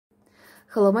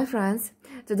Hello my friends,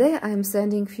 today I am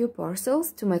sending few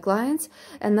parcels to my clients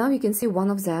and now you can see one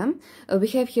of them. We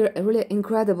have here a really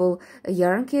incredible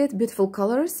yarn kit, beautiful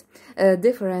colors,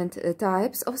 different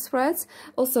types of threads,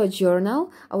 also a journal,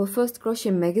 our first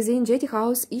crochet magazine,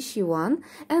 JThouse issue 1,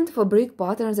 and fabric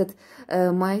patterns that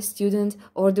my student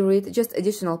ordered, just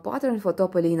additional pattern for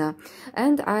top Elina.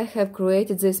 And I have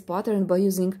created this pattern by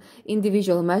using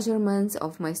individual measurements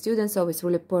of my students, so it's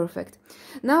really perfect.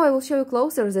 Now I will show you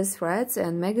closer these threads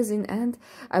and magazine, and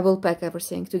I will pack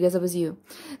everything together with you.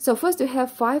 So first we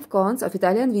have 5 cones of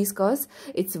Italian viscose.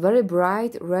 It's very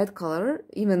bright red color,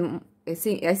 even I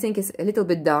think it's a little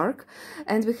bit dark.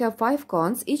 And we have 5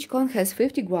 cones. Each cone has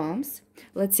 50 grams.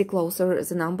 Let's see closer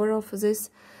the number of this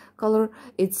color.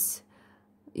 It's,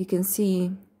 you can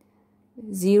see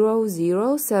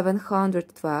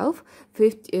 712,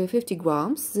 50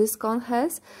 grams this cone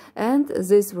has, and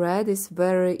this red is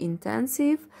very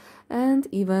intensive and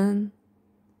even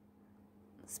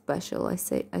special, I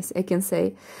can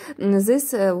say.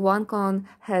 This one cone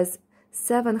has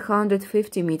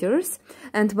 750 meters,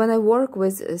 and when I work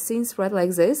with a thin thread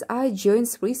like this, I join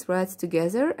 3 threads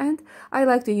together, and I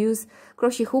like to use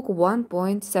crochet hook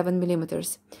 1.7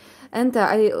 millimeters. And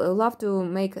I love to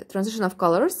make transition of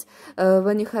colors.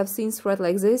 When you have thin thread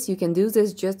like this, you can do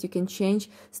this, just you can change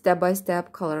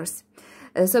step-by-step colors.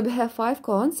 So we have 5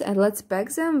 cones and let's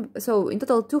pack them. So in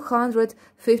total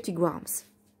 250 grams.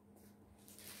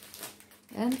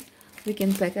 And we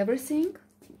can pack everything.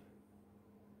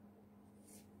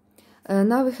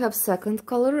 Now we have second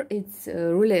color. It's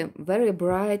really very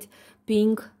bright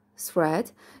pink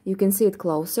thread. You can see it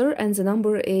closer, and the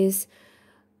number is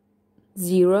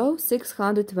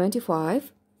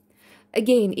 625.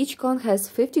 Again, each cone has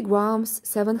 50 grams,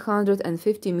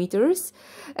 750 meters,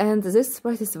 and this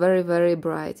thread is very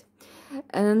bright.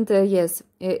 And yes,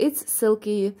 it's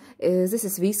silky. This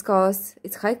is viscose.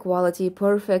 It's high quality,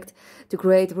 perfect to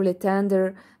create really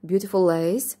tender, beautiful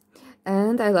lace.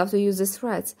 And I love to use these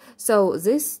threads. So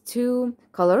these 2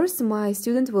 colors my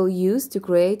student will use to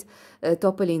create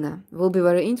top Elina. Will be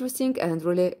very interesting and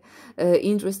really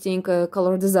interesting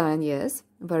color design, yes,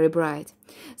 very bright.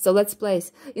 So let's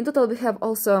place. In total we have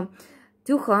also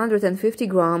 250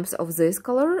 grams of this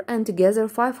color and together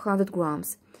 500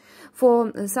 grams.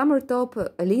 For summer top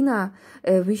Elina,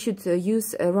 we should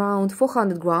use around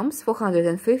 400 grams,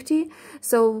 450.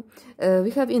 So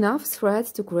we have enough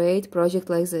threads to create project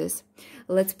like this.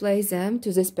 Let's place them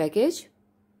to this package.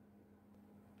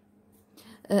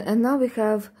 And now we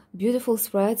have beautiful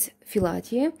threads,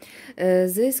 Filati.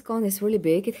 This cone is really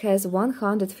big. It has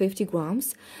 150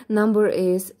 grams. Number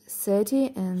is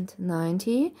 30 and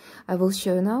 90. I will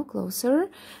show you now closer.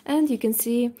 And you can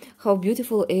see how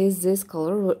beautiful is this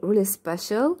color, really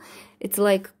special. It's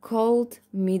like cold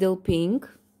middle pink.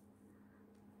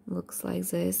 Looks like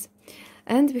this.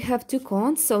 And we have 2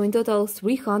 cones, so in total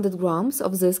 300 grams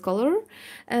of this color.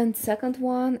 And second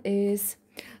one is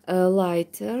a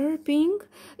lighter pink.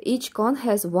 Each cone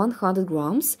has 100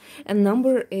 grams and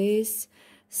number is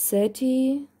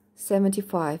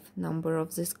 3075. Number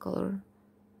of this color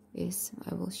is,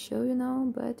 I will show you now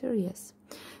better. Yes,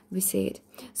 we see it.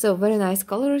 So very nice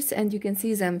colors, and you can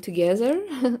see them together.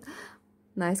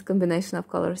 Nice combination of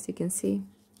colors, you can see.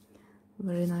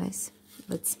 Very nice.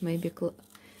 Let's maybe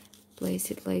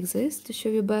place it like this to show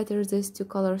you better these 2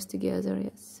 colors together.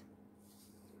 Yes,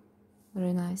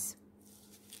 very nice.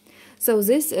 So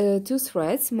these 2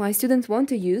 threads my students want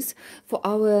to use for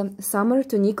our summer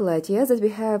tunique latte that we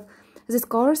have. This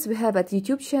course we have at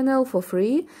YouTube channel for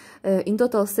free, in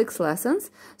total 6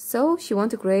 lessons. So she want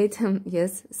to create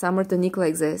yes, summer tunique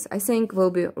like this. I think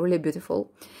will be really beautiful.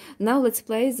 Now let's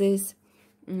place these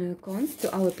cones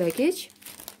to our package.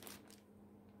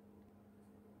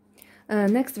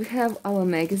 Next we have our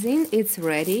magazine. It's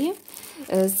ready.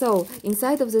 So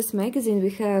inside of this magazine we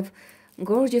have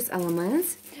gorgeous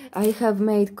elements. I have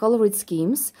made colored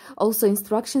schemes, also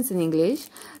instructions in English.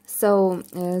 So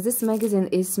this magazine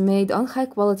is made on high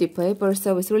quality paper,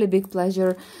 so it's really big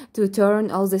pleasure to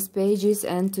turn all these pages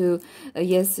and to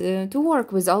to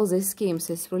work with all these schemes.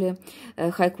 It's really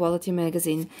a high quality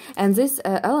magazine. And these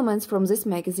elements from this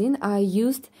magazine I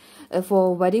used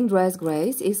for wedding dress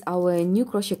grace. Is our new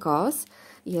crochet cause.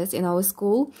 yes, in our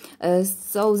school.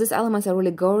 So these elements are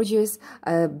really gorgeous,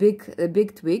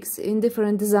 big twigs in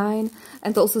different design.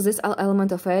 And also this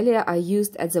element of Elina I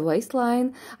used at the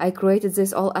waistline. I created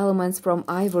these all elements from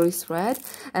ivory thread,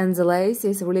 and the lace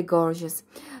is really gorgeous.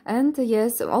 And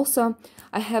yes, also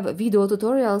I have video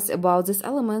tutorials about this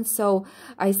element, so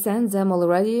I sent them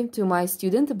already to my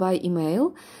student by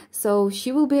email. So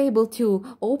she will be able to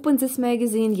open this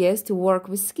magazine, yes, to work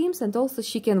with schemes, and also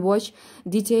she can watch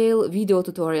detailed video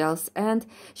tutorials. And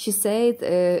she said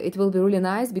it will be really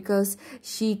nice because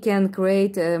she can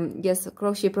create, yes,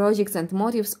 crochet projects and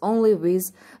motifs only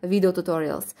with video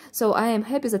tutorials. So I am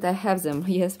happy that I have them,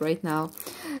 yes, right now,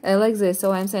 like this.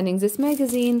 So I'm sending this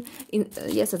magazine.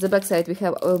 Yes, at the back side we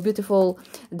have a beautiful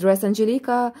dress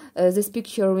Angelica. This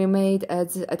picture we made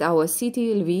at our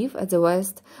city, Lviv, at the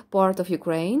west part of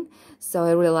Ukraine. So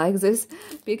I really like this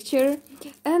picture.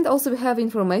 And also we have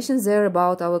information there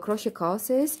about our crochet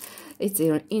courses. It's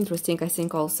interesting, I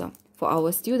think, also for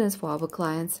our students, for our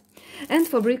clients. And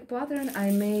fabric pattern I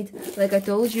made, like I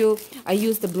told you, I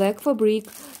used the black fabric.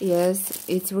 Yes,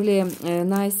 it's really a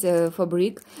nice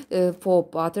fabric for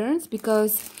patterns,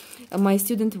 because my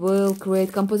student will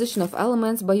create composition of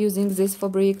elements by using this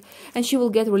fabric, and she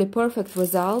will get really perfect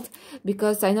result,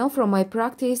 because I know from my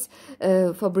practice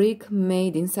fabric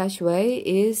made in such way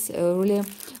is really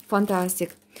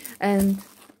fantastic. And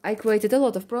I created a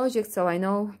lot of projects, so I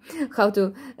know how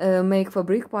to make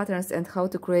fabric patterns and how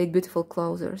to create beautiful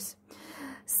closures.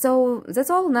 So that's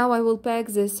all. Now I will pack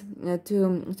this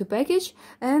to package,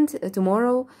 and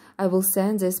tomorrow I will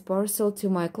send this parcel to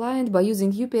my client by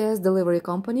using UPS delivery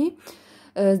company.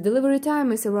 Delivery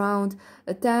time is around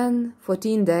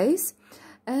 10-14 days,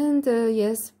 and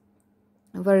yes,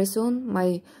 very soon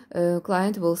my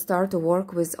client will start to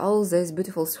work with all these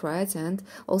beautiful threads and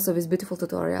also with beautiful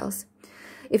tutorials.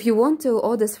 If you want to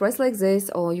order threads like this,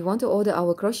 or you want to order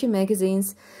our crochet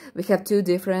magazines, we have two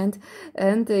different,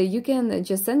 and you can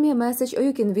just send me a message, or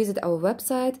you can visit our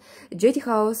website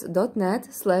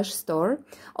jthouse.net/store.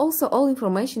 Also, all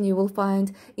information you will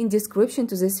find in description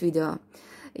to this video.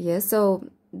 Yes, so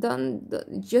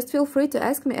just feel free to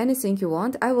ask me anything you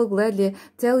want. I will gladly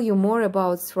tell you more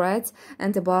about threads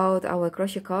and about our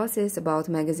crochet courses, about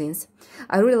magazines.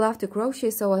 I really love to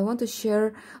crochet, so I want to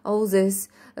share all these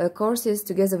courses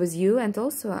together with you, and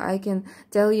also I can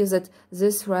tell you that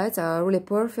these threads are really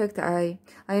perfect. I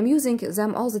am using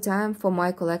them all the time for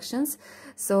my collections,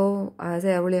 so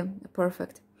they are really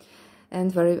perfect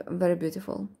and very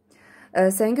beautiful.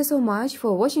 Thank you so much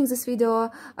for watching this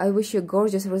video. I wish you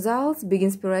gorgeous results, big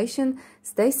inspiration.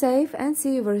 Stay safe, and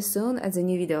see you very soon at the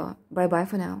new video. Bye bye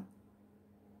for now.